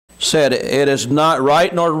said, "It is not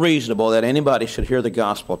right nor reasonable that anybody should hear the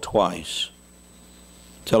gospel twice,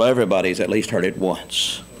 till everybody's at least heard it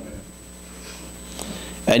once."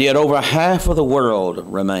 And yet over half of the world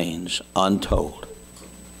remains untold.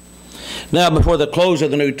 Now, before the close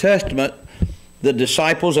of the New Testament, the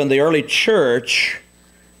disciples and the early church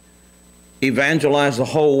evangelized the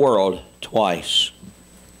whole world twice.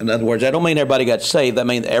 In other words, that don't mean everybody got saved. That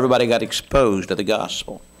means everybody got exposed to the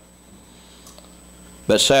gospel.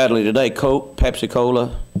 But sadly today, Coke,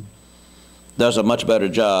 Pepsi-Cola does a much better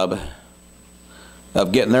job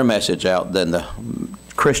of getting their message out than the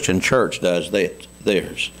Christian church does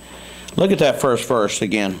theirs. Look at that first verse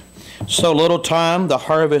again. "So little time, the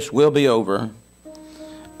harvest will be over.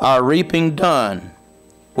 Our reaping done,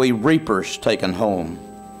 we reapers taken home.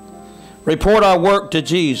 Report our work to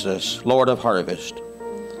Jesus, Lord of harvest,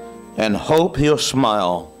 and hope he'll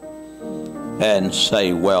smile and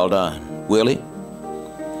say, well done." Will he?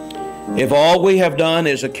 If all we have done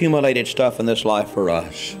is accumulated stuff in this life for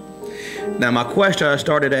us. Now, my question I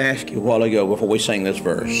started to ask you a while ago before we sang this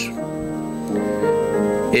verse.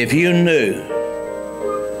 If you knew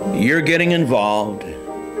you're getting involved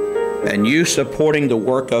and you supporting the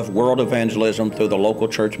work of world evangelism through the local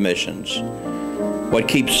church missions would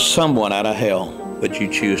keep someone out of hell, would you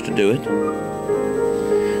choose to do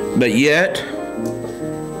it? But yet,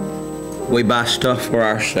 we buy stuff for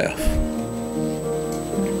ourselves.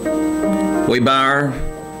 We buy our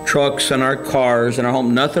trucks and our cars and our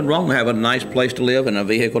home. Nothing wrong with having a nice place to live and a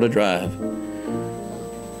vehicle to drive.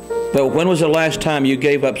 But when was the last time you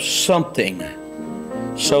gave up something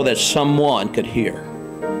so that someone could hear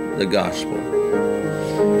the gospel?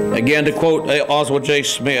 Again, to quote Oswald J.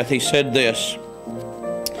 Smith, he said this,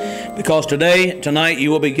 "Because tonight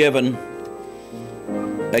you will be given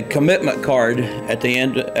a commitment card at the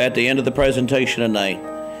end of the presentation tonight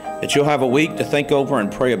that you'll have a week to think over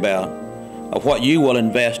and pray about of what you will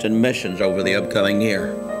invest in missions over the upcoming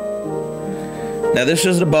year." Now, this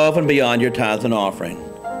is above and beyond your tithes and offering.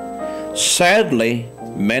 Sadly,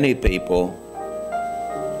 many people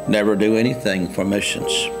never do anything for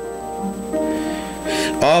missions.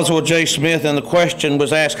 Oswald J. Smith, and the question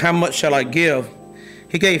was asked, "How much shall I give?"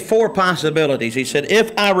 He gave 4 possibilities. He said,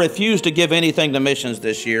 "If I refuse to give anything to missions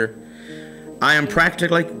this year, I am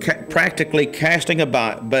practically casting a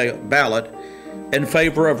ballot in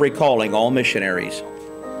favor of recalling all missionaries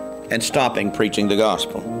and stopping preaching the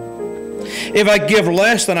gospel. If I give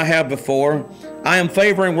less than I have before, I am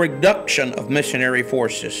favoring reduction of missionary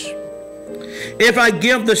forces. If I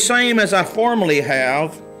give the same as I formerly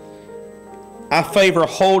have, I favor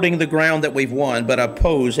holding the ground that we've won, but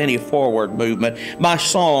oppose any forward movement. My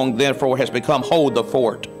song, therefore, has become Hold the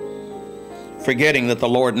Fort, forgetting that the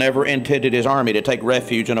Lord never intended his army to take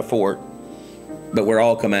refuge in a fort, but we're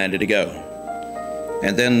all commanded to go."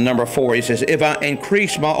 And then number 4, he says, "If I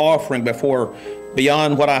increase my offering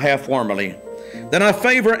beyond what I have formerly, then I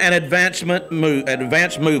favor an advanced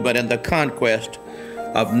movement in the conquest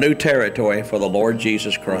of new territory for the Lord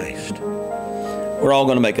Jesus Christ." We're all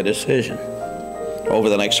going to make a decision over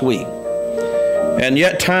the next week. And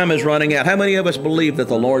yet time is running out. How many of us believe that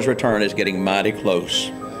the Lord's return is getting mighty close?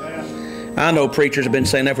 I know preachers have been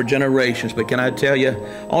saying that for generations, but can I tell you,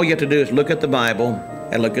 all you have to do is look at the Bible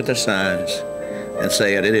and look at the signs and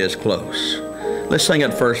say it is close. Let's sing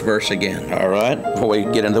that first verse again, all right, before we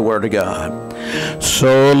get into the Word of God.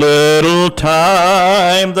 "So little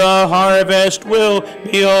time, the harvest will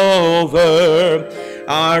be over.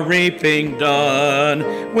 Our reaping done,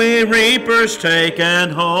 we reapers taken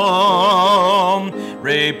home.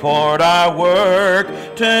 Report our work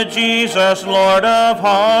to Jesus, Lord of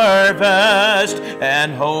harvest,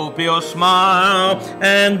 and hope he'll smile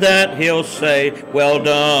and that he'll say, well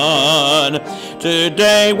done.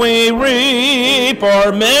 Today we reap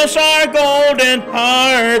or miss our golden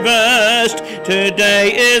harvest.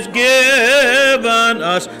 Today is given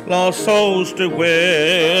us lost souls to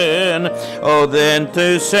win. Oh, then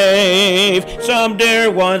to save some dear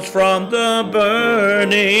ones from the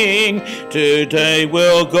burning. Today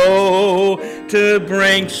we'll go to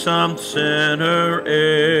bring some sinner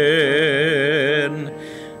in."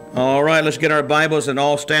 All right, let's get our Bibles and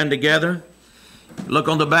all stand together. Look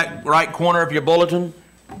on the back right corner of your bulletin.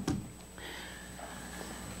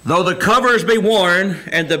 "Though the covers be worn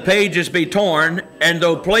and the pages be torn, and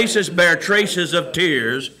though places bear traces of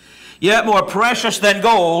tears, yet more precious than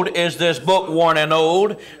gold is this book worn and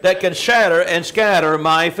old, that can shatter and scatter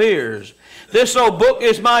my fears. This old book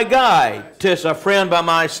is my guide, 'tis a friend by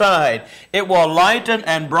my side. It will lighten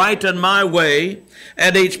and brighten my way,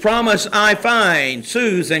 and each promise I find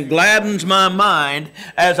soothes and gladdens my mind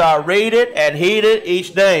as I read it and heed it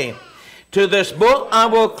each day. To this book I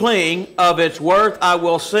will cling, of its worth I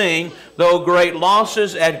will sing, though great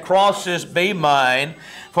losses and crosses be mine.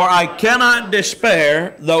 For I cannot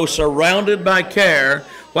despair, though surrounded by care,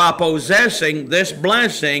 while possessing this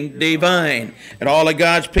blessing divine. And all of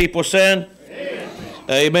God's people said, Amen.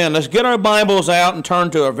 Amen. Let's get our Bibles out and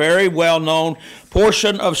turn to a very well-known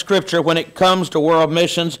portion of Scripture when it comes to world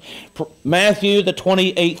missions, Matthew, the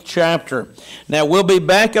 28th chapter. Now, we'll be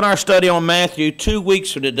back in our study on Matthew 2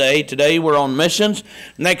 weeks from today. Today, we're on missions.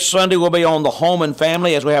 Next Sunday, we'll be on the home and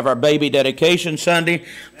family as we have our baby dedication Sunday.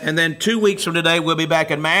 And then 2 weeks from today, we'll be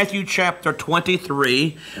back in Matthew chapter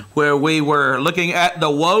 23, where we were looking at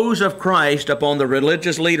the woes of Christ upon the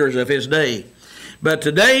religious leaders of his day. But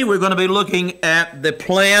today, we're going to be looking at the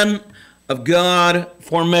plan of God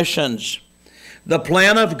for missions. The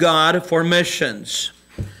plan of God for missions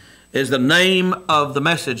is the name of the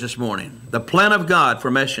message this morning. The plan of God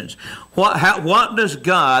for missions. What does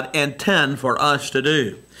God intend for us to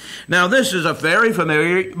do? Now, this is a very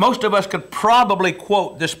familiar, most of us could probably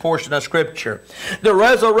quote this portion of Scripture. The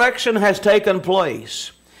resurrection has taken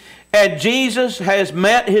place, and Jesus has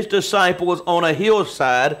met his disciples on a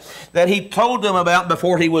hillside that he told them about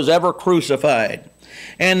before he was ever crucified.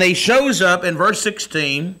 And he shows up in verse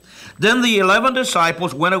 16, Then the 11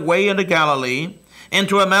 disciples went away into Galilee,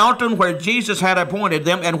 into a mountain where Jesus had appointed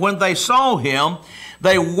them, and when they saw him,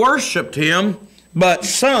 they worshipped him, but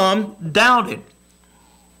some doubted.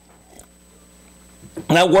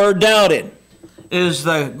 That word doubted is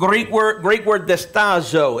the Greek word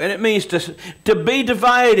distazo, and it means to be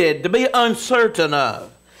divided, to be uncertain of.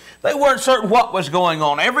 They weren't certain what was going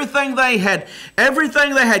on. Everything they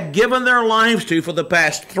had given their lives to for the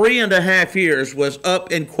past 3.5 years was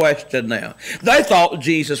up in question now. They thought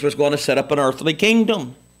Jesus was going to set up an earthly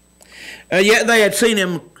kingdom. Yet they had seen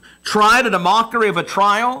him tried in a mockery of a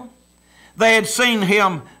trial. They had seen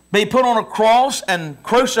him be put on a cross and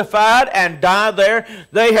crucified and die there.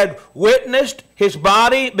 They had witnessed his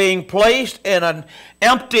body being placed in an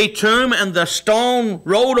empty tomb and the stone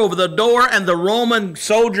rolled over the door and the Roman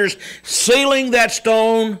soldiers sealing that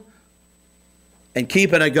stone and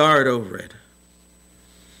keeping a guard over it.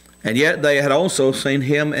 And yet they had also seen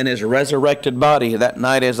him in his resurrected body that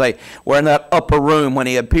night as they were in that upper room when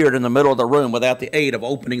he appeared in the middle of the room without the aid of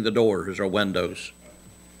opening the doors or windows.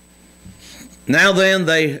 Now then,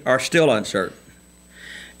 they are still uncertain.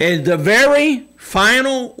 And the very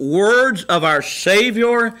final words of our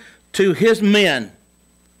Savior to his men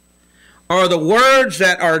are the words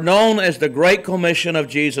that are known as the Great Commission of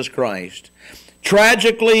Jesus Christ.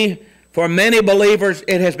 Tragically, for many believers,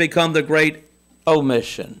 it has become the Great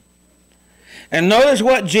Omission. And notice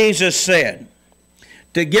what Jesus said.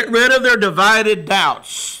 To get rid of their divided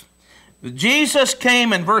doubts, Jesus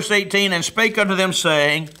came in verse 18 and spake unto them,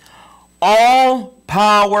 saying, All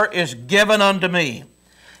power is given unto me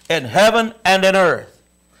in heaven and in earth.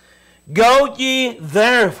 Go ye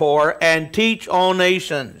therefore and teach all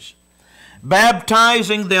nations,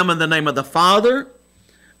 baptizing them in the name of the Father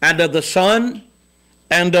and of the Son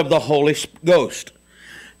and of the Holy Ghost,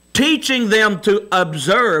 teaching them to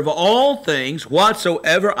observe all things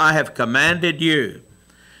whatsoever I have commanded you.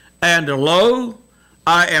 And lo,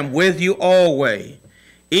 I am with you always,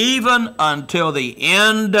 even until the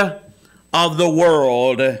end of the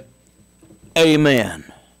world. Amen.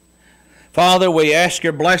 Father, we ask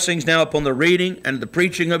your blessings now upon the reading and the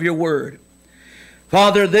preaching of your word.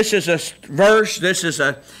 Father, this is a verse, this is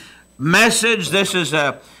a message, this is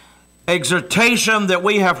a exhortation that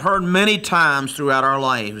we have heard many times throughout our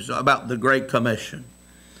lives about the Great Commission.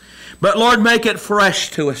 But Lord, make it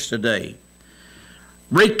fresh to us today.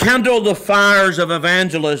 Rekindle the fires of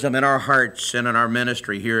evangelism in our hearts and in our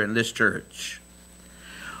ministry here in this church.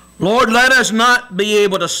 Lord, let us not be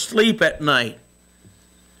able to sleep at night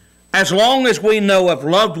as long as we know of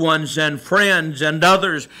loved ones and friends and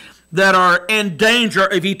others that are in danger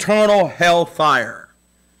of eternal hellfire.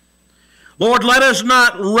 Lord, let us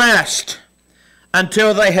not rest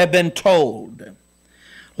until they have been told.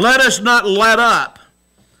 Let us not let up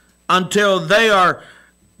until they are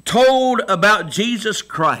told about Jesus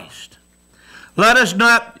Christ. Let us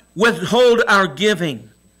not withhold our giving.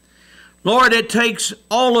 Lord, it takes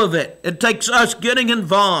all of it. It takes us getting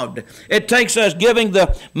involved. It takes us giving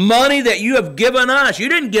the money that you have given us. You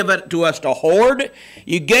didn't give it to us to hoard.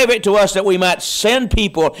 You gave it to us that we might send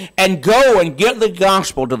people and go and get the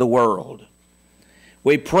gospel to the world.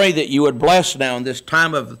 We pray that you would bless now in this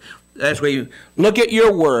time of, as we look at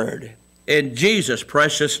your word, in Jesus'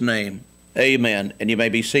 precious name, amen. And you may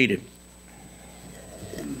be seated.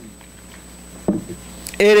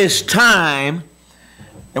 It is time,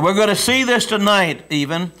 and we're going to see this tonight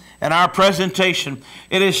even, and our presentation.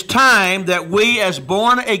 It is time that we as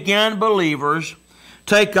born-again believers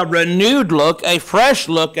take a renewed look, a fresh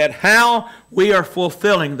look at how we are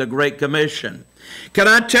fulfilling the Great Commission. Can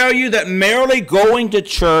I tell you that merely going to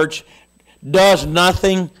church does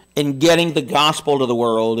nothing in getting the gospel to the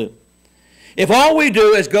world? If all we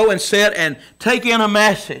do is go and sit and take in a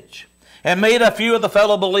message and meet a few of the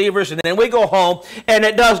fellow believers, and then we go home, and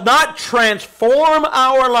it does not transform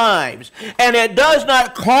our lives, and it does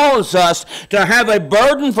not cause us to have a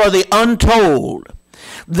burden for the untold,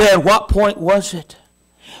 then what point was it?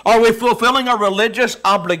 Are we fulfilling a religious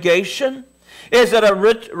obligation? Is it a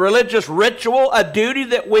religious ritual, a duty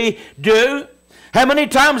that we do? How many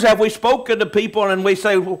times have we spoken to people and we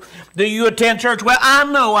say, well, do you attend church? Well, I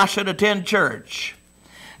know I should attend church.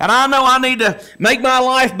 And I know I need to make my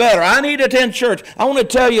life better. I need to attend church. I want to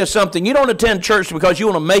tell you something. You don't attend church because you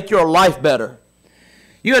want to make your life better.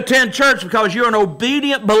 You attend church because you're an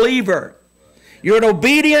obedient believer. You're an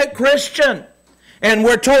obedient Christian. And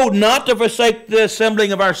we're told not to forsake the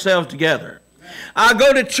assembling of ourselves together. I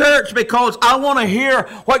go to church because I want to hear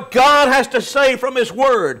what God has to say from His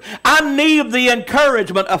Word. I need the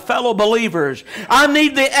encouragement of fellow believers. I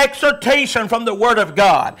need the exhortation from the Word of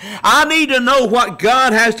God. I need to know what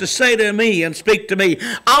God has to say to me and speak to me.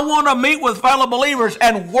 I want to meet with fellow believers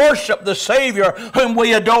and worship the Savior whom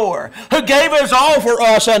we adore, who gave His all for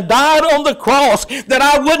us and died on the cross that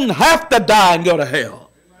I wouldn't have to die and go to hell.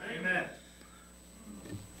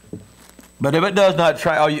 But if it does not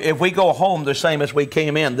try, if we go home the same as we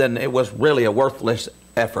came in, then it was really a worthless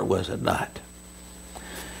effort, was it not?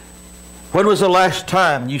 When was the last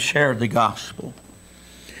time you shared the gospel?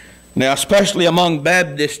 Now, especially among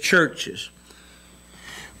Baptist churches,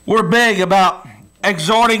 we're big about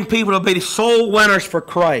exhorting people to be soul winners for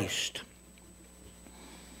Christ.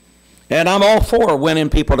 And I'm all for winning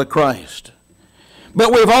people to Christ.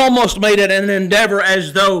 But we've almost made it an endeavor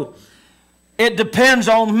as though it depends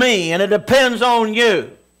on me and it depends on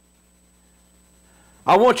you.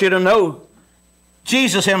 I want you to know,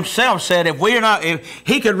 Jesus Himself said if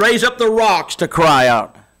He could raise up the rocks to cry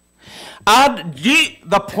out.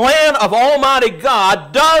 The plan of Almighty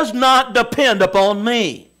God does not depend upon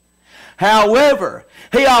me. However,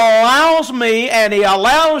 He allows me and He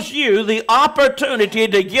allows you the opportunity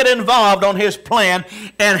to get involved on His plan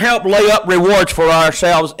and help lay up rewards for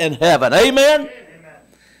ourselves in heaven. Amen?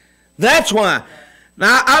 That's why.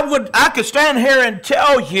 Now, I could stand here and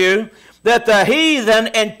tell you that the heathen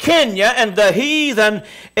in Kenya and the heathen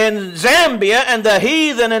in Zambia and the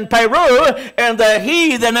heathen in Peru and the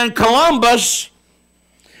heathen in Columbus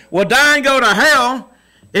will die and go to hell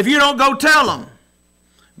if you don't go tell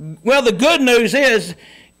them. Well, the good news is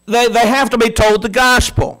they have to be told the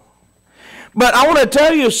gospel. But I want to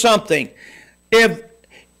tell you something. If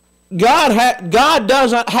God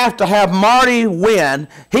doesn't have to have Marty Wynn.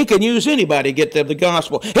 He can use anybody to get them the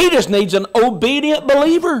gospel. He just needs an obedient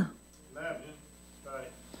believer.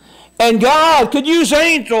 And God could use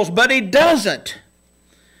angels, but He doesn't.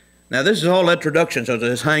 Now, this is all introduction, so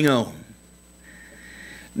just hang on.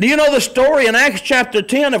 Do you know the story in Acts chapter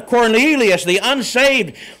 10 of Cornelius, the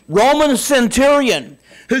unsaved Roman centurion,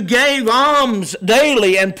 who gave alms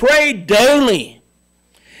daily and prayed daily?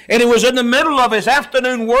 And he was in the middle of his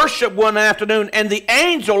afternoon worship one afternoon, and the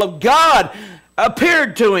angel of God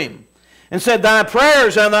appeared to him and said, "Thy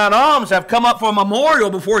prayers and thine alms have come up for a memorial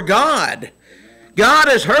before God. God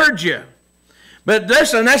has heard you. But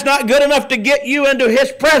listen, that's not good enough to get you into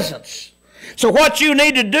His presence. So what you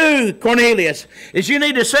need to do, Cornelius, is you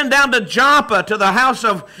need to send down to Joppa to the house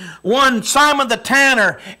of one Simon the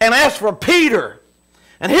tanner and ask for Peter.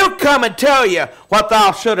 And he'll come and tell you what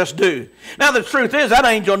thou shouldest do." Now the truth is that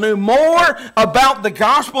angel knew more about the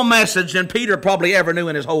gospel message than Peter probably ever knew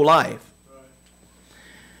in his whole life.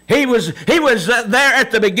 He was there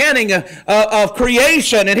at the beginning of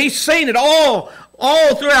creation, and he's seen it all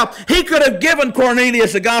throughout. He could have given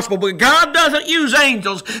Cornelius the gospel, but God doesn't use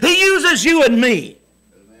angels. He uses you and me.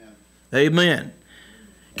 Amen. Amen.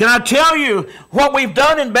 Can I tell you what we've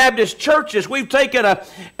done in Baptist churches? We've taken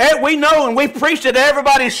we know and we've preached that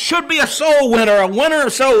everybody should be a soul winner, a winner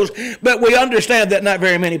of souls, but we understand that not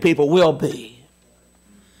very many people will be.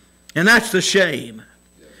 And that's the shame.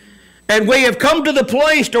 And we have come to the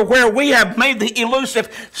place to where we have made the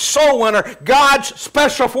elusive soul winner God's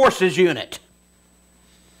Special Forces unit.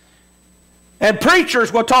 And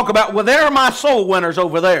preachers will talk about, well, there are my soul winners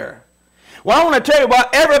over there. Well, I want to tell you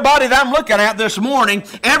about everybody that I'm looking at this morning,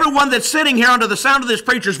 everyone that's sitting here under the sound of this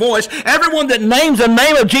preacher's voice, everyone that names the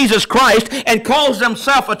name of Jesus Christ and calls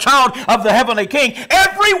themselves a child of the heavenly King,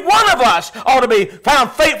 every one of us ought to be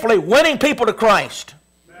found faithfully winning people to Christ.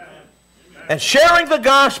 and sharing the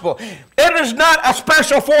gospel. It is not a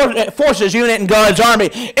special forces unit in God's army.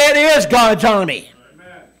 It is God's army.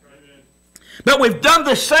 Amen. But we've done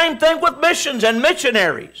the same thing with missions and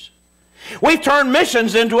missionaries. We've turned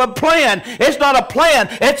missions into a plan. It's not a plan,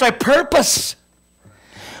 it's a purpose.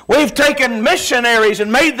 We've taken missionaries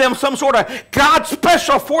and made them some sort of God's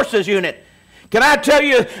special forces unit. Can I tell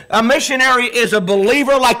you, a missionary is a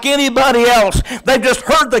believer like anybody else. They've just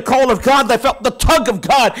heard the call of God. They felt the tug of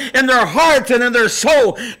God in their heart and in their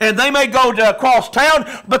soul. And they may go across town,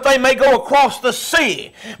 but they may go across the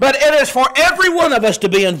sea. But it is for every one of us to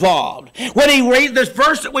be involved. When he read this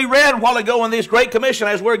verse that we read a while ago in this Great Commission,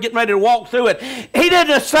 as we're getting ready to walk through it, he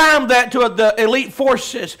didn't assign that to the elite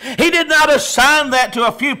forces. He did not assign that to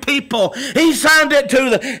a few people. He assigned it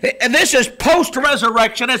to and this is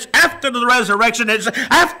post-resurrection. It's after the resurrection. It's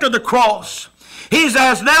after the cross. He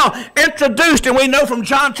has now introduced, and we know from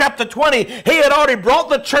John chapter 20, he had already brought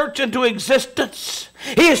the church into existence.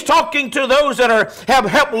 He is talking to those that have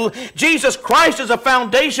helped Jesus Christ as a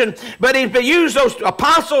foundation, but he used those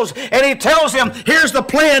apostles, and he tells them, here's the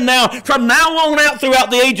plan now, from now on out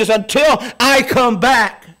throughout the ages until I come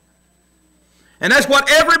back. And that's what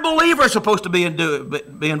every believer is supposed to be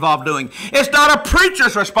involved doing. It's not a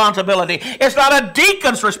preacher's responsibility. It's not a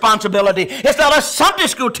deacon's responsibility. It's not a Sunday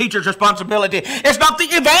school teacher's responsibility. It's not the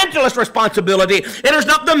evangelist's responsibility. It is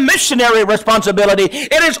not the missionary responsibility.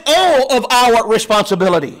 It is all of our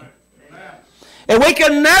responsibility. And we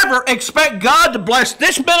can never expect God to bless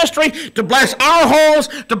this ministry, to bless our homes,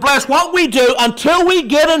 to bless what we do until we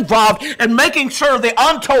get involved in making sure the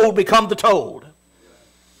untold become the told.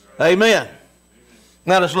 Amen.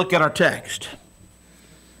 Now let's look at our text.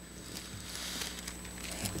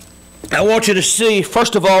 I want you to see,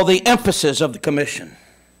 first of all, the emphasis of the commission.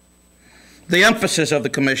 The emphasis of the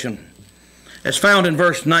commission is found in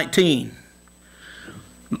verse 19.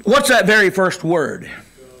 What's that very first word?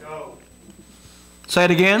 Go. Say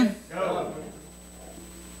it again. Go.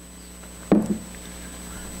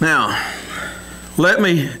 Now, let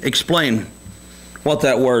me explain what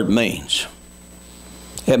that word means.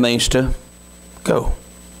 It means to go.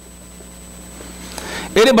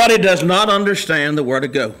 Anybody does not understand the word to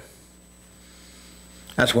go?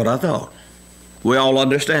 That's what I thought. We all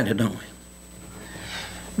understand it, don't we?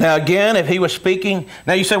 Now again, if he was speaking,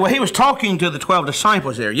 now you say, well, he was talking to the 12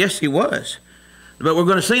 disciples there. Yes, he was. But we're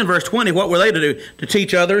going to see in verse 20, what were they to do? To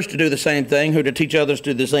teach others to do the same thing, who to teach others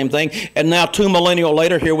to do the same thing. And now 2 millennia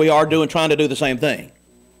later, here we are trying to do the same thing.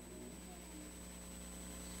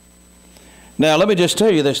 Now, let me just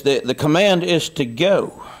tell you this. The command is to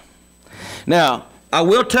go. Now, I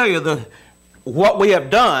will tell you what we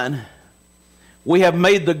have done. We have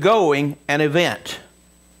made the going an event.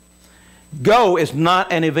 Go is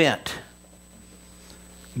not an event.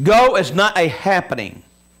 Go is not a happening.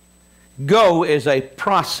 Go is a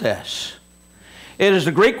process. It is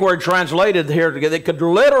the Greek word translated here that could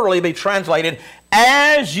literally be translated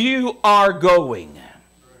as you are going.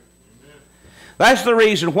 That's the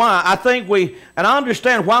reason why I think and I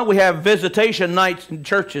understand why we have visitation nights in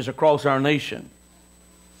churches across our nation.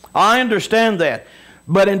 I understand that.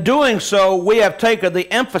 But in doing so, we have taken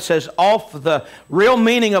the emphasis off the real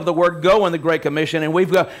meaning of the word go in the Great Commission, and we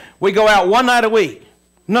go out one night a week.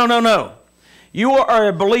 No. You are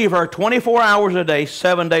a believer 24 hours a day,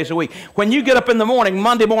 7 days a week. When you get up in the morning,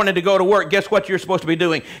 Monday morning to go to work, guess what you're supposed to be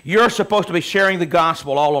doing? You're supposed to be sharing the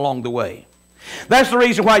gospel all along the way. That's the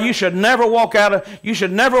reason why you should never walk out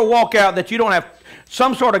that you don't have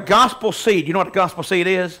some sort of gospel seed. You know what a gospel seed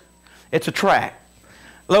is? It's a tract.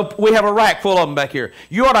 Look, we have a rack full of them back here.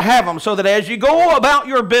 You ought to have them so that as you go about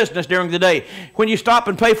your business during the day, when you stop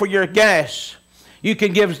and pay for your gas, you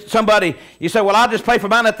can give somebody, you say, well, I'll just pay for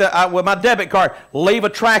mine with my debit card. Leave a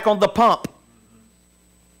tract on the pump.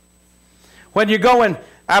 When you're going,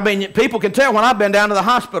 people can tell when I've been down to the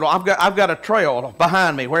hospital. I've got a trail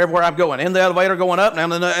behind me wherever I'm going. In the elevator going up,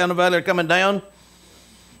 down in the elevator coming down.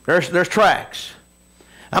 There's tracks.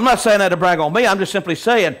 I'm not saying that to brag on me. I'm just simply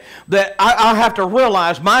saying that I have to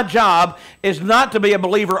realize my job is not to be a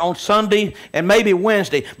believer on Sunday and maybe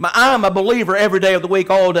Wednesday. I'm a believer every day of the week,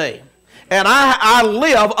 all day. And I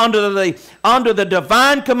live under the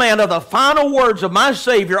divine command of the final words of my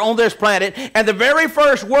Savior on this planet. And the very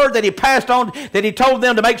first word that he passed on, that he told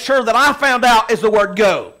them to make sure that I found out, is the word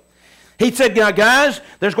go. He said, now guys,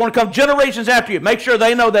 there's going to come generations after you. Make sure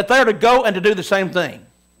they know that they're to go and to do the same thing.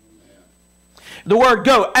 The word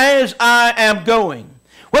go, as I am going.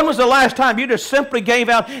 When was the last time you just simply gave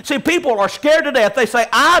out? See, people are scared to death. They say,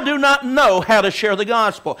 I do not know how to share the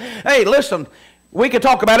gospel. Hey, listen, We could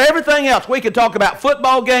talk about everything else. We could talk about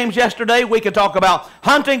football games yesterday. We could talk about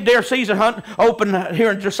hunting, deer season hunt open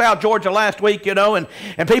here in South Georgia last week, you know, and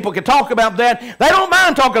people could talk about that. They don't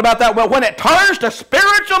mind talking about that. Well, when it turns to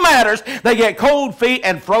spiritual matters, they get cold feet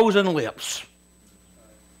and frozen lips.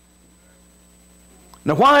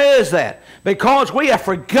 Now, why is that? Because we have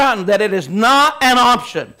forgotten that it is not an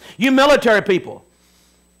option. You military people,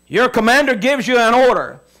 your commander gives you an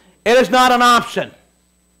order. It is not an option.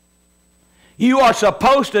 You are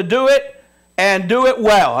supposed to do it and do it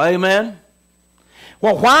well. Amen?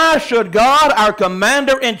 Well, why should God, our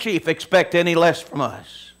commander-in-chief, expect any less from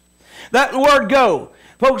us? That word go.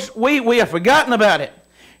 Folks, we have forgotten about it.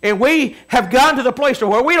 And we have gotten to the place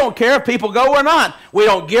where we don't care if people go or not. We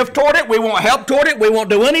don't give toward it. We won't help toward it. We won't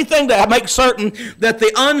do anything to make certain that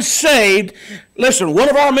the unsaved... Listen, one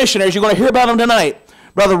of our missionaries, you're going to hear about him tonight,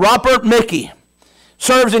 Brother Robert Mickey,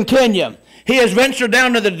 serves in Kenya. He has ventured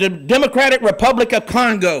down to the Democratic Republic of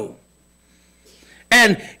Congo.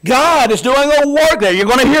 And God is doing a work there. You're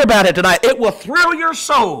going to hear about it tonight. It will thrill your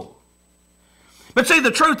soul. But see, the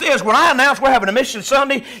truth is, when I announce we're having a mission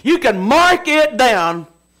Sunday, you can mark it down.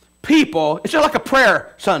 People, it's just like a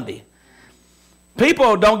prayer Sunday.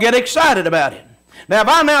 People don't get excited about it. Now, if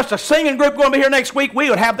I announced a singing group going to be here next week, we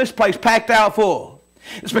would have this place packed out full.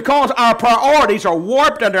 It's because our priorities are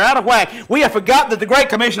warped and they're out of whack. We have forgotten that the Great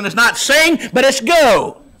Commission is not sing, but it's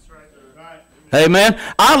go. Amen.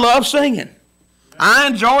 I love singing. I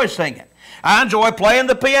enjoy singing. I enjoy playing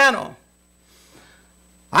the piano.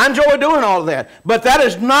 I enjoy doing all of that. But that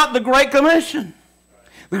is not the Great Commission.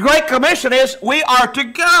 The Great Commission is we are to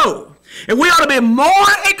go. And we ought to be more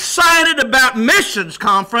excited about missions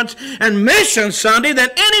conference and mission Sunday than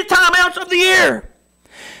any time else of the year.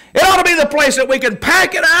 It ought to be the place that we can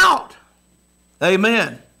pack it out.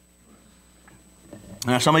 Amen.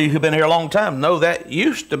 Now, some of you who've been here a long time know that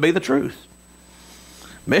used to be the truth.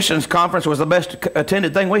 Missions conference was the best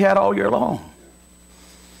attended thing we had all year long.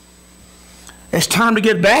 It's time to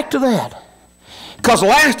get back to that. Because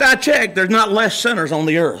last I checked, there's not less sinners on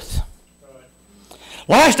the earth.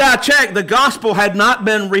 Last I checked, the gospel had not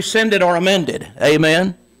been rescinded or amended.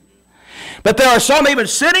 Amen. But there are some even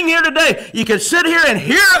sitting here today. You can sit here and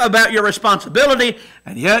hear about your responsibility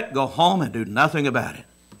and yet go home and do nothing about it.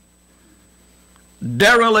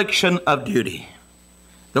 Dereliction of duty.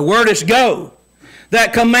 The word is go.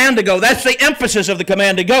 That command to go. That's the emphasis of the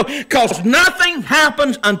command to go. Because nothing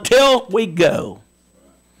happens until we go.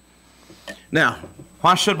 Now,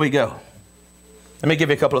 why should we go? Let me give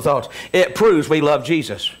you a couple of thoughts. It proves we love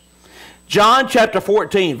Jesus. John chapter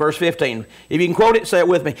 14, verse 15. If you can quote it, say it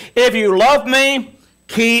with me. If you love me,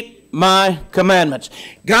 keep my commandments.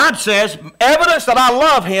 God says, evidence that I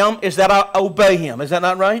love him is that I obey him. Is that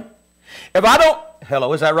not right? If I don't,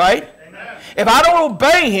 hello, is that right? Amen. If I don't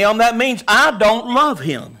obey him, that means I don't love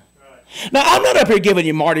him. Right. Now, I'm not up here giving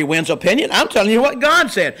you Marty Wynn's opinion. I'm telling you what God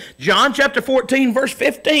said. John chapter 14, verse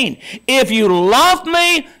 15. If you love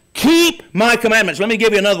me, keep my commandments. Let me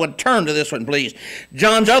give you another one. Turn to this one, please.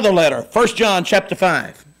 John's other letter, 1 John chapter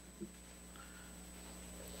 5.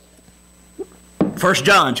 1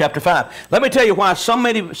 John chapter 5. Let me tell you why so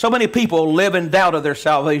many people live in doubt of their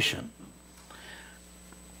salvation.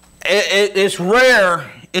 It's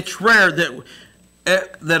rare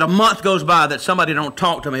that a month goes by that somebody don't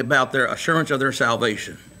talk to me about their assurance of their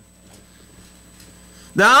salvation.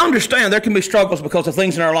 Now, I understand there can be struggles because of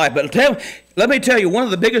things in our life, but let me tell you, one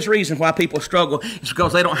of the biggest reasons why people struggle is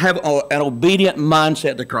because they don't have an obedient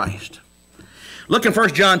mindset to Christ. Look in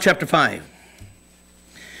 1 John chapter 5,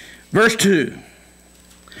 verse 2.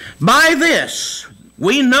 By this,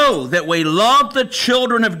 we know that we love the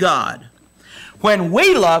children of God, when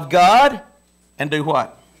we love God and do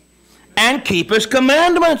what? And keep his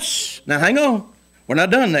commandments. Now, hang on. We're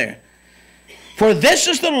not done there. For this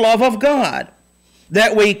is the love of God,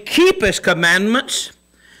 that we keep his commandments,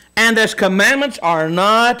 and his commandments are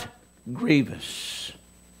not grievous.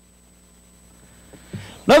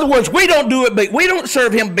 In other words, we don't do it. We don't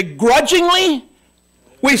serve him begrudgingly.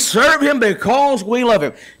 We serve him because we love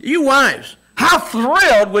him. You wives, how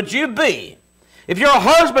thrilled would you be if your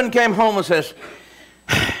husband came home and says,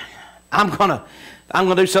 I'm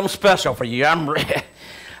gonna do something special for you.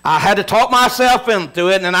 I had to talk myself into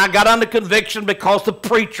it, and I got under conviction because the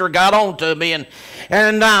preacher got on to me,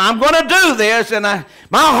 and I'm going to do this, and my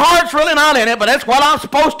heart's really not in it, but that's what I'm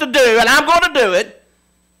supposed to do, and I'm going to do it.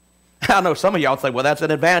 I know some of y'all think, well, that's an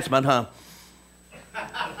advancement, huh?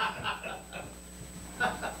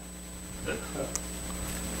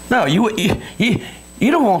 No,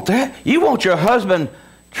 you don't want that. You want your husband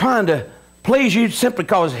trying to please you simply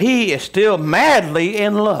because he is still madly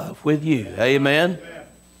in love with you. Amen.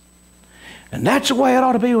 And that's the way it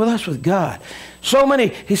ought to be with us with God. So many,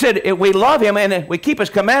 he said, if we love him and we keep his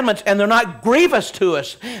commandments and they're not grievous to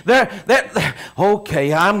us.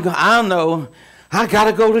 Okay, I know I got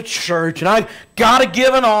to go to church and I got to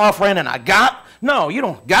give an offering and no, you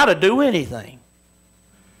don't got to do anything.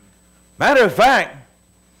 Matter of fact,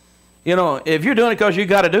 if you're doing it because you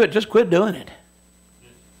got to do it, just quit doing it.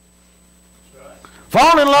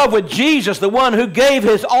 Fall in love with Jesus, the one who gave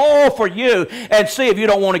his all for you, and see if you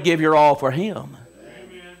don't want to give your all for him.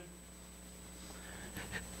 Amen.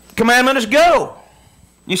 Commandment is go.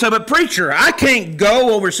 You say, but preacher, I can't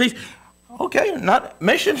go overseas. Okay,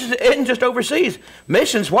 missions isn't just overseas.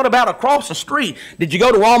 Missions, what about across the street? Did you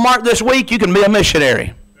go to Walmart this week? You can be a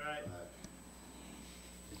missionary. Right.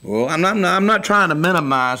 Well, I'm not trying to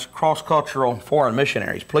minimize cross-cultural foreign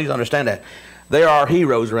missionaries. Please understand that. They are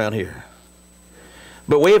heroes around here.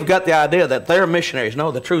 But we've got the idea that they're missionaries.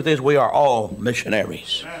 No, the truth is we are all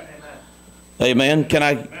missionaries. Amen.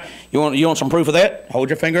 Amen. You want some proof of that? Hold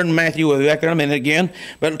your finger in Matthew. We'll be back there in a minute again.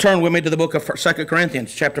 But turn with me to the book of 2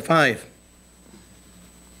 Corinthians, chapter 5.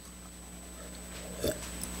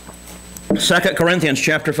 2 Corinthians,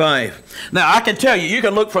 chapter 5. Now, I can tell you, you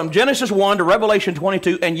can look from Genesis 1 to Revelation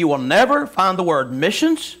 22, and you will never find the word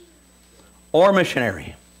missions or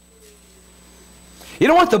missionary. You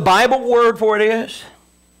know what the Bible word for it is?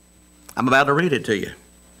 I'm about to read it to you.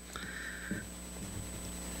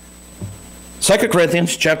 2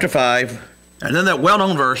 Corinthians chapter 5, and then that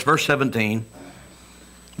well-known verse, verse 17.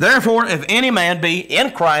 Therefore, if any man be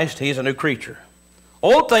in Christ, he is a new creature.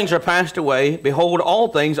 Old things are passed away. Behold, all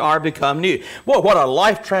things are become new. Boy, what a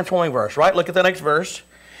life-transforming verse, right? Look at the next verse.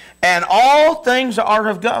 And all things are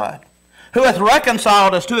of God, who hath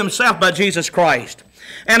reconciled us to himself by Jesus Christ,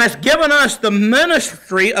 and hath given us the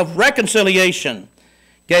ministry of reconciliation.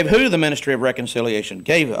 Gave who the ministry of reconciliation?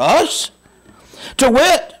 Gave us? To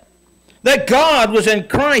wit, that God was in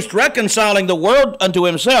Christ reconciling the world unto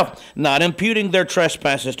himself, not imputing their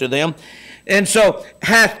trespasses to them, and so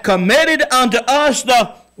hath committed unto us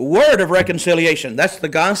the word of reconciliation. That's the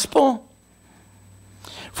gospel.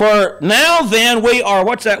 For now then we are,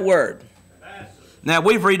 what's that word? Now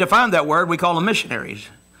we've redefined that word. We call them missionaries.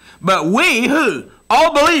 But we, who?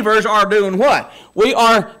 All believers are doing what? We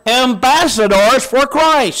are ambassadors for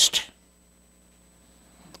Christ.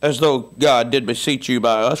 As though God did beseech you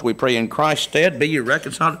by us, we pray in Christ's stead, be you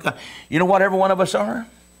reconciled to God. You know what every one of us are?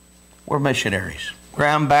 We're missionaries. We're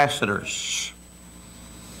ambassadors.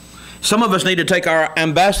 Some of us need to take our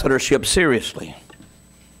ambassadorship seriously.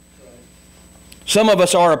 Some of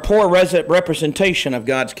us are a poor representation of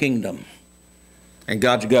God's kingdom and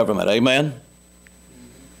God's government. Amen?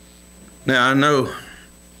 Now,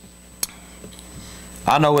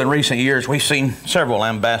 I know in recent years we've seen several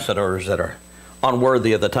ambassadors that are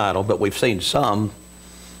unworthy of the title, but we've seen some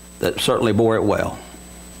that certainly bore it well.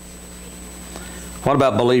 What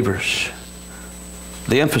about believers?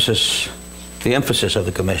 The emphasis of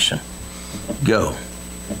the commission. Go.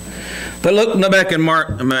 But look back in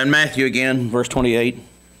Matthew again,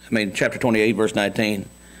 chapter 28, verse 19.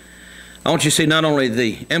 I want you to see not only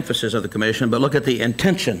the emphasis of the commission, but look at the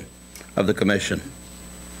intention of the commission.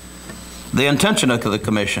 The intention of the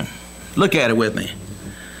commission. Look at it with me.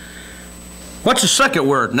 What's the second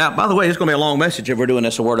word? Now, by the way, it's going to be a long message if we're doing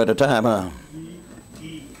this a word at a time, huh?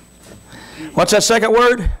 What's that second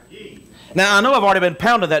word? Now, I know I've already been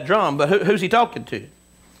pounding that drum, but who's he talking to?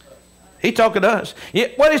 He's talking to us. Yeah,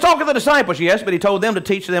 well, he's talking to the disciples, yes, but he told them to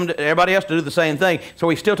teach them, everybody else to do the same thing. So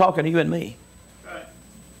he's still talking to you and me. Right.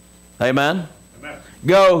 Amen? Amen.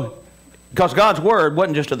 Go, because God's word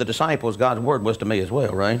wasn't just to the disciples. God's word was to me as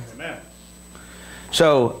well, right? Amen.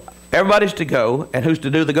 So everybody's to go, and who's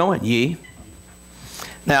to do the going? Ye.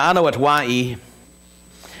 Now, I know it's Y-E.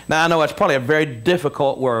 Now, I know it's probably a very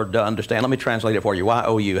difficult word to understand. Let me translate it for you.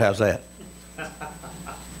 Y-O-U. How's that?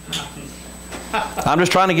 I'm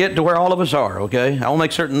just trying to get to where all of us are, okay? I want to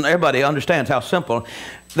make certain everybody understands how simple.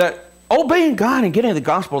 That obeying God and getting the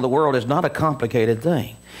gospel of the world is not a complicated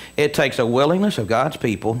thing. It takes a willingness of God's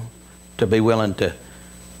people to be willing to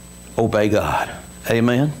obey God.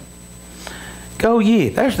 Amen? Go ye.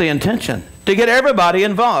 There's the intention. To get everybody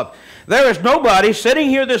involved. There is nobody sitting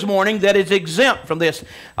here this morning that is exempt from this.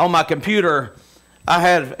 On my computer, I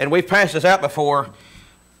have, and we've passed this out before,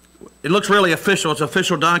 it looks really official. It's an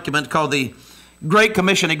official document called the Great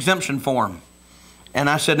Commission Exemption Form. And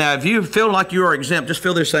I said, now, if you feel like you are exempt, just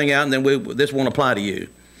fill this thing out, and then this won't apply to you.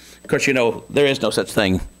 Because, you know, there is no such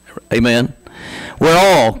thing. Amen? We're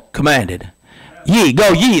all commanded. Ye,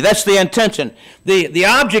 go ye. That's the intention. The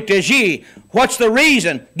object is ye. What's the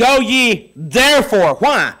reason? Go ye therefore.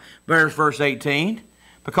 Why? Verse 18.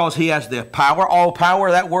 because he has the power, all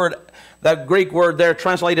power. That word, that Greek word there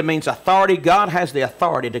translated means authority. God has the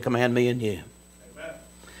authority to command me and you. Amen.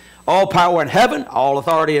 All power in heaven, all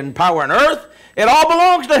authority and power on earth, it all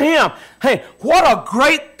belongs to him. Hey, what a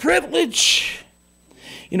great privilege.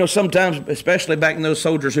 You know, sometimes, especially back in those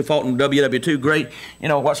soldiers who fought in WW2, great, you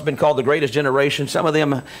know, what's been called the greatest generation. Some of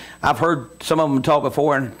them, I've heard some of them talk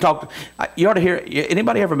before and talk. You ought to hear,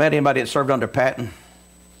 anybody ever met anybody that served under Patton?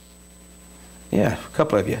 Yeah, a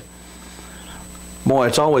couple of you. Boy,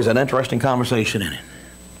 it's always an interesting conversation in it.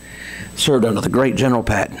 Served under the great General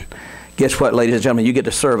Patton. Guess what, ladies and gentlemen? You get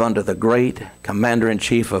to serve under the great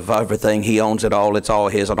commander-in-chief of everything. He owns it all. It's all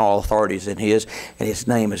his, and all authorities in his. And his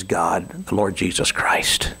name is God, the Lord Jesus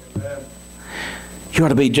Christ. Amen. You ought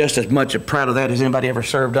to be just as much proud of that as anybody ever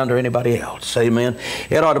served under anybody else. Amen.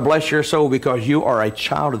 It ought to bless your soul because you are a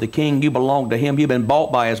child of the King. You belong to him. You've been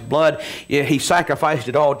bought by his blood. He sacrificed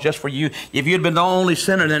it all just for you. If you'd been the only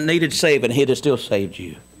sinner that needed saving, he'd have still saved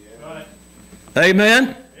you. Yeah.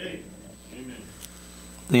 Amen.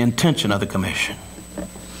 The intention of the commission.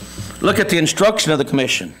 Look at the instruction of the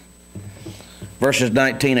commission. Verses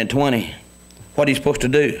 19 and 20. What are you supposed to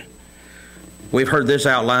do? We've heard this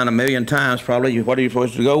outline a million times probably. What are you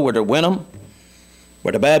supposed to go? We're to win them,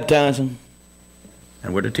 we're to baptize them,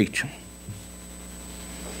 and we're to teach them.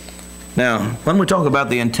 Now, when we talk about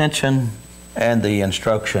the intention and the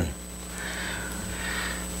instruction,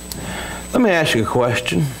 let me ask you a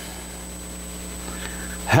question.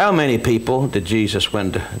 How many people did Jesus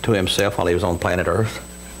win to himself while he was on planet Earth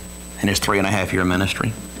in his 3.5-year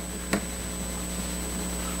ministry?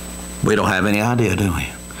 We don't have any idea, do we?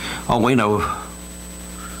 All we know,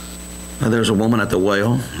 there's a woman at the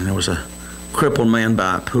well, and there was a crippled man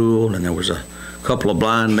by a pool, and there was a couple of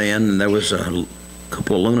blind men, and there was a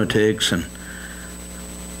couple of lunatics. And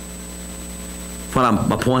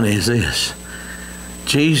my point is this: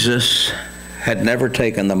 Jesus had never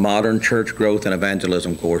taken the modern church growth and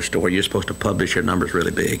evangelism course to where you're supposed to publish your numbers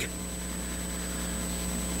really big.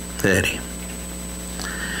 Eddie.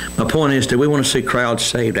 My point is, do we want to see crowds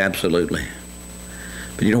saved? Absolutely.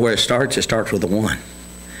 But you know where it starts? It starts with the one.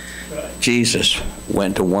 Jesus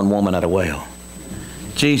went to one woman at a well.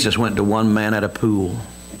 Jesus went to one man at a pool.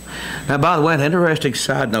 Now, by the way, an interesting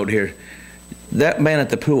side note here. That man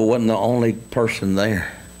at the pool wasn't the only person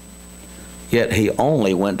there. Yet he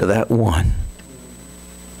only went to that one.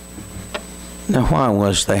 Now, why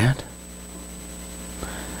was that?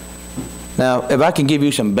 Now, if I can give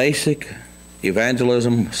you some basic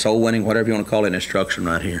evangelism, soul winning, whatever you want to call it, instruction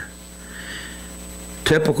right here.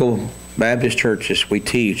 Typical Baptist churches, we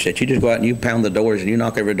teach that you just go out and you pound the doors and you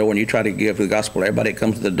knock every door and you try to give the gospel to everybody that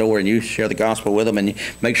comes to the door, and you share the gospel with them and you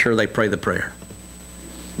make sure they pray the prayer.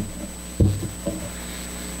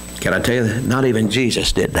 Can I tell you that? Not even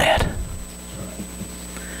Jesus did that.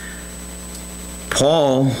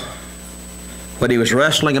 Paul, when he was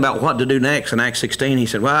wrestling about what to do next in Acts 16, he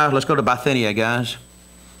said, well, let's go to Bithynia, guys.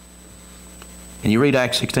 And you read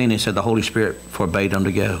Acts 16, he said the Holy Spirit forbade them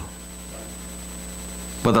to go.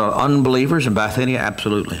 Were there unbelievers in Bithynia?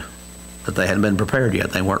 Absolutely. But they hadn't been prepared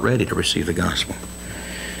yet. They weren't ready to receive the gospel.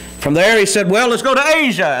 From there he said, well, let's go to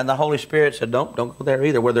Asia. And the Holy Spirit said, don't go there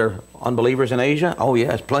either. Were there unbelievers in Asia? Oh,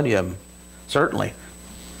 yes, plenty of them. Certainly.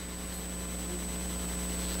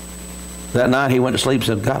 That night he went to sleep and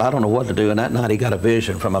said, God, I don't know what to do. And that night he got a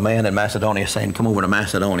vision from a man in Macedonia saying, come over to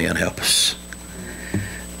Macedonia and help us.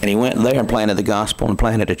 And he went there and planted the gospel and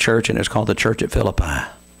planted a church, and it's called the Church at Philippi.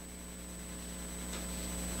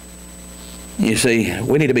 You see,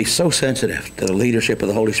 we need to be so sensitive to the leadership of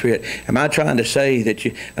the Holy Spirit. Am I trying to say that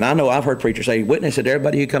you, and I know I've heard preachers say, witness to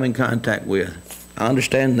everybody you come in contact with. I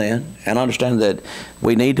understand that, and I understand that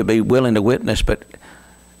we need to be willing to witness, but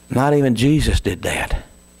not even Jesus did that.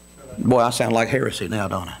 Boy, I sound like heresy now,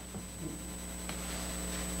 don't I?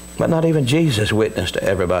 But not even Jesus witnessed to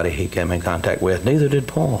everybody he came in contact with. Neither did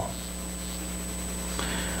Paul.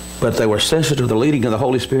 But they were sensitive to the leading of the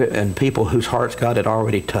Holy Spirit and people whose hearts God had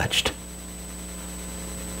already touched.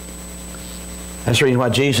 That's the reason why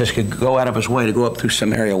Jesus could go out of his way to go up through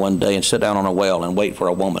Samaria one day and sit down on a well and wait for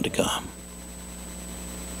a woman to come.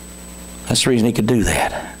 That's the reason he could do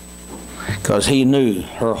that. Because he knew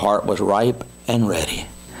her heart was ripe and ready.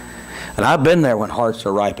 And I've been there when hearts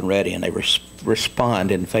are ripe and ready and they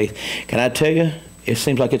respond in faith. Can I tell you, it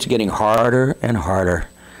seems like it's getting harder and harder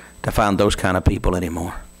to find those kind of people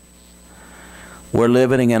anymore. We're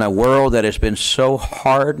living in a world that has been so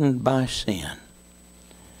hardened by sin.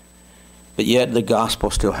 But yet the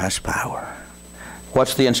gospel still has power.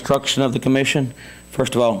 What's the instruction of the commission?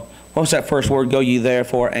 First of all, what's that first word? Go ye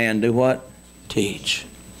therefore and do what? Teach.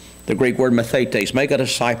 The Greek word mathetes, make a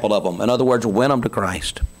disciple of them. In other words, win them to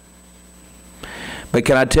Christ. But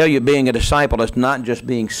can I tell you, being a disciple is not just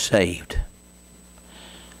being saved.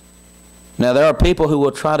 Now, there are people who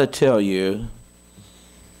will try to tell you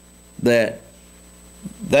that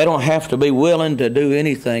they don't have to be willing to do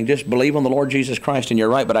anything. Just believe on the Lord Jesus Christ and you're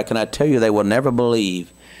right. But I cannot tell you they will never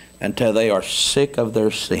believe until they are sick of their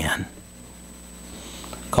sin.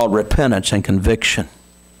 Called repentance and conviction.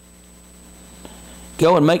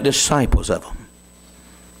 Go and make disciples of them.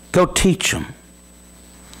 Go teach them.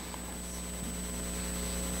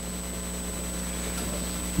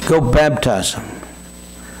 Go baptize them.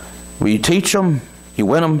 Will you teach them? You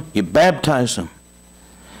win them? You baptize them.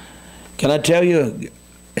 Can I tell you,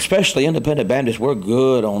 especially independent Baptists, we're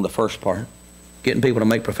good on the first part, getting people to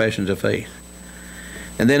make professions of faith.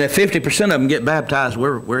 And then if 50% of them get baptized,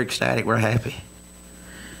 we're ecstatic, we're happy.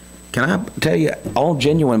 Can I tell you, all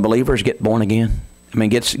genuine believers get born again? I mean,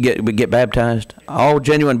 get baptized. All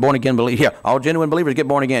genuine born again believers, yeah, all genuine believers get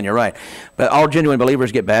born again, you're right. But all genuine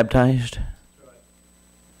believers get baptized?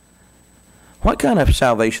 What kind of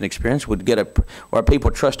salvation experience would or people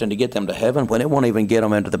trusting to get them to heaven when it won't even get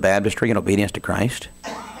them into the baptistry in obedience to Christ?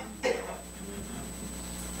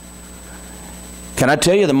 Can I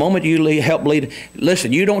tell you, the moment you help lead,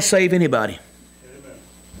 listen, you don't save anybody.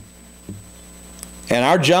 And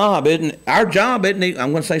our job isn't, I'm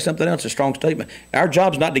going to say something else, a strong statement. Our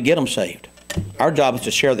job's not to get them saved. Our job is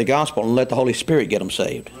to share the gospel and let the Holy Spirit get them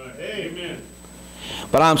saved. Right. Amen.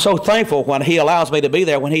 But I'm so thankful when He allows me to be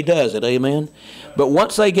there when He does it. Amen. But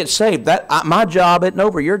once they get saved, my job isn't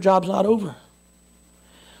over. Your job's not over.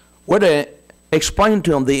 We're to explain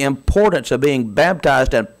to them the importance of being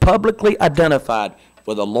baptized and publicly identified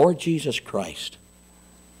with the Lord Jesus Christ.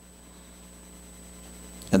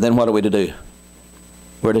 And then what are we to do?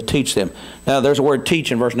 We're to teach them. Now, there's a word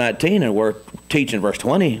teach in verse 19 and a word teach in verse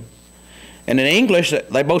 20. And in English,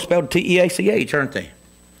 they both spelled T-E-A-C-H, aren't they?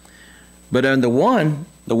 But in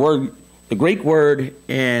the Greek word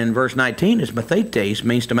in verse 19 is mathetes,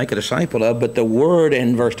 means to make a disciple of, but the word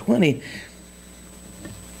in verse 20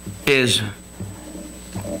 is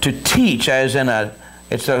to teach, as in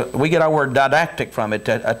we get our word didactic from it,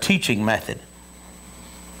 a teaching method.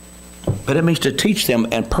 But it means to teach them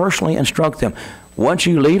and personally instruct them. Once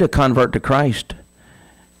you lead a convert to Christ,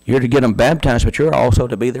 you're to get them baptized, but you're also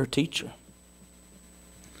to be their teacher.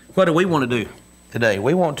 What do we want to do today?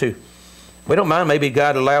 We don't mind maybe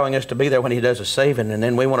God allowing us to be there when He does a saving, and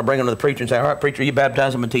then we want to bring them to the preacher and say, all right, preacher, you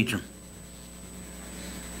baptize them and teach them.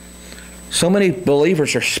 So many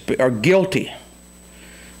believers are guilty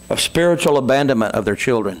of spiritual abandonment of their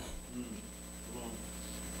children.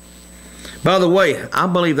 By the way, I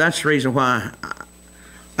believe that's the reason why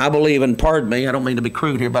I believe, and pardon me, I don't mean to be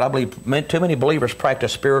crude here, but I believe too many believers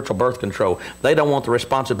practice spiritual birth control. They don't want the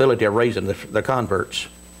responsibility of raising the converts.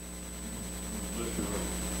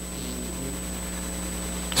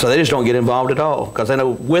 So they just don't get involved at all, because they know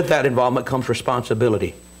with that involvement comes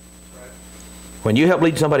responsibility. When you help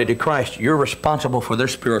lead somebody to Christ, you're responsible for their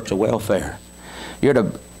spiritual welfare. You're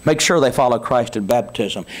to make sure they follow Christ in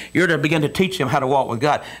baptism. You're to begin to teach them how to walk with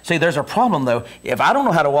God. See, there's a problem, though. If I don't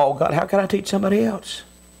know how to walk with God, how can I teach somebody else?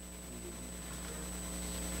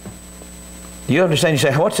 Do you understand? You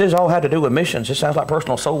say, what's this all had to do with missions? This sounds like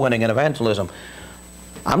personal soul winning and evangelism.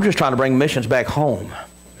 I'm just trying to bring missions back home.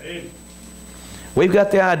 Amen. We've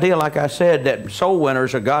got the idea, like I said, that soul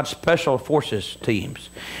winners are God's special forces teams.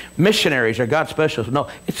 Missionaries are God's special. No,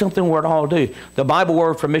 it's something we're to all do. The Bible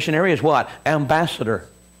word for missionary is what? Ambassador.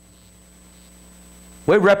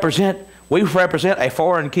 We represent a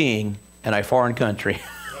foreign king in a foreign country.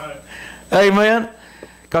 Right. Amen?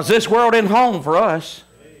 Because this world isn't home for us.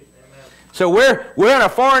 Amen. So we're in a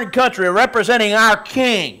foreign country representing our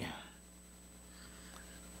king.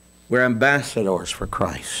 We're ambassadors for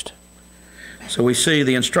Christ. So we see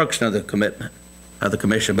the instruction of the commitment of the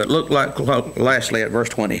commission. But look lastly at verse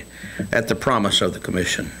 20, at the promise of the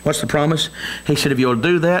commission. What's the promise? He said, if you'll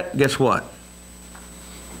do that, guess what?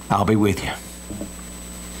 I'll be with you.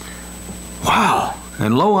 Wow.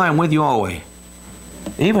 And lo, I am with you always,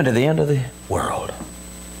 even to the end of the world.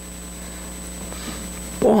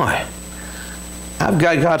 Boy, I've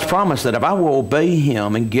got God's promise that if I will obey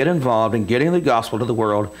Him and get involved in getting the gospel to the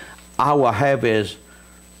world, I will have His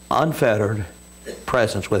unfettered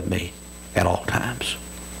presence with me at all times.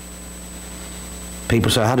 People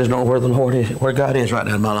say, I just don't know where the Lord is, where God is right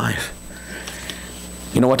now in my life.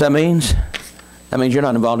 You know what that means? That means you're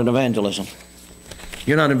not involved in evangelism.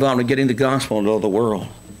 You're not involved in getting the gospel into the world.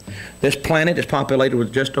 This planet is populated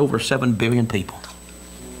with just over 7 billion people.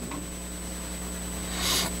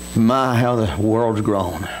 My, how the world's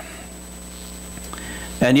grown.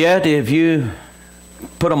 And yet, if you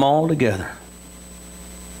put them all together,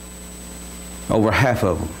 over half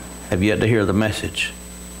of them have yet to hear the message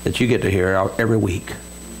that you get to hear every week.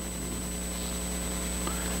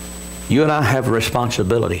 You and I have a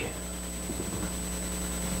responsibility.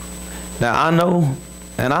 Now, I know,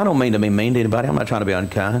 and I don't mean to be mean to anybody. I'm not trying to be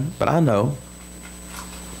unkind, but I know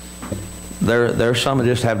there's some that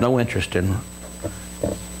just have no interest in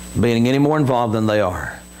being any more involved than they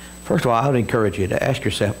are. First of all, I would encourage you to ask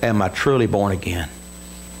yourself, am I truly born again?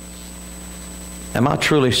 Am I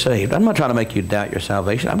truly saved? I'm not trying to make you doubt your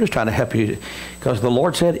salvation. I'm just trying to help you, because the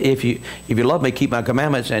Lord said, if you love me, keep my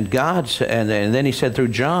commandments. And and then He said through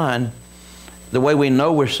John, the way we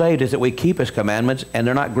know we're saved is that we keep His commandments and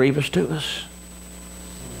they're not grievous to us.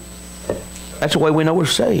 That's the way we know we're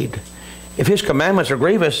saved. If His commandments are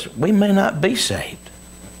grievous, we may not be saved.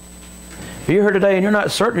 If you're here today and you're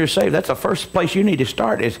not certain you're saved, that's the first place you need to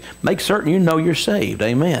start, is make certain you know you're saved.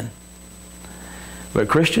 Amen. But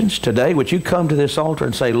Christians, today, would you come to this altar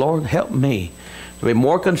and say, Lord, help me to be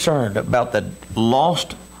more concerned about the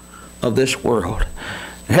lost of this world.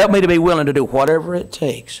 Help me to be willing to do whatever it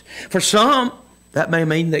takes. For some, that may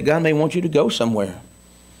mean that God may want you to go somewhere.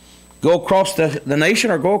 Go across the nation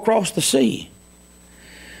or go across the sea.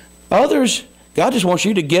 Others, God just wants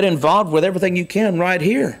you to get involved with everything you can right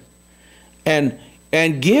here. And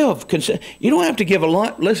give. You don't have to give a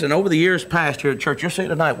lot. Listen, over the years past here at church, you'll see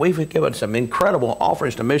tonight, we've given some incredible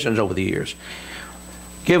offerings to missions over the years.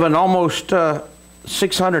 Given almost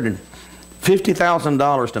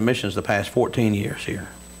 $650,000 to missions the past 14 years here.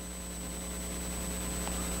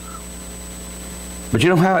 But you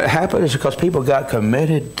know how it happened? It's because people got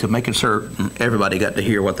committed to making certain everybody got to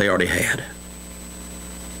hear what they already had.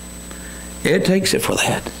 It takes it for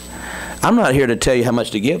that. I'm not here to tell you how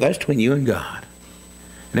much to give. That's between you and God.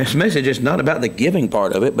 And this message is not about the giving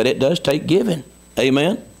part of it, but it does take giving.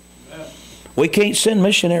 Amen? Amen. We can't send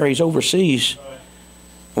missionaries overseas. Right.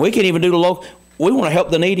 We can't even do the local. We want to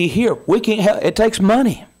help the needy here. We can't help. It takes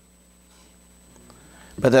money.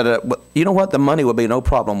 But you know what? The money will be no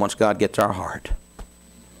problem once God gets our heart.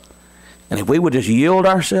 And if we would just yield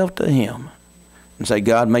ourselves to Him and say,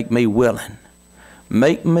 God, make me willing.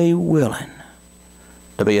 Make me willing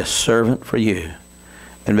to be a servant for you.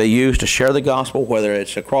 And be used to share the gospel, whether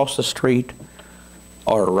it's across the street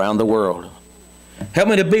or around the world. Help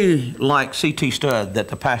me to be like C.T. Studd that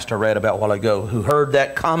the pastor read about a while ago, who heard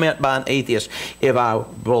that comment by an atheist. If I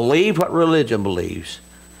believed what religion believes,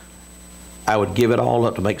 I would give it all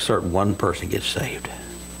up to make certain one person gets saved.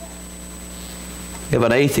 If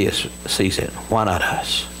an atheist sees it, why not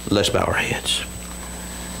us? Let's bow our heads.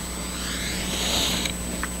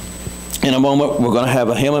 In a moment, we're going to have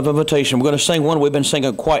a hymn of invitation. We're going to sing one we've been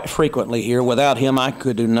singing quite frequently here. Without Him, I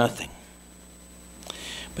could do nothing.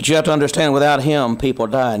 But you have to understand, without Him, people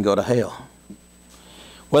die and go to hell.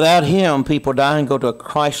 Without Him, people die and go to a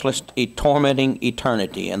Christless, tormenting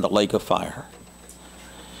eternity in the lake of fire.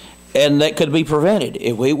 And that could be prevented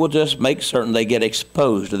if we will just make certain they get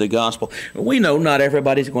exposed to the gospel. We know not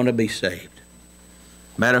everybody's going to be saved.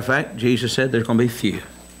 Matter of fact, Jesus said there's going to be few.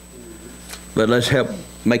 But let's help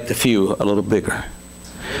make the few a little bigger.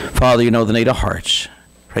 Father, you know the need of hearts.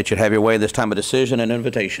 Pray that you'd have your way this time of decision and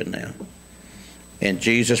invitation now. In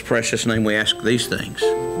Jesus' precious name we ask these things.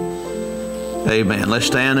 Amen. Let's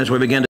stand as we begin to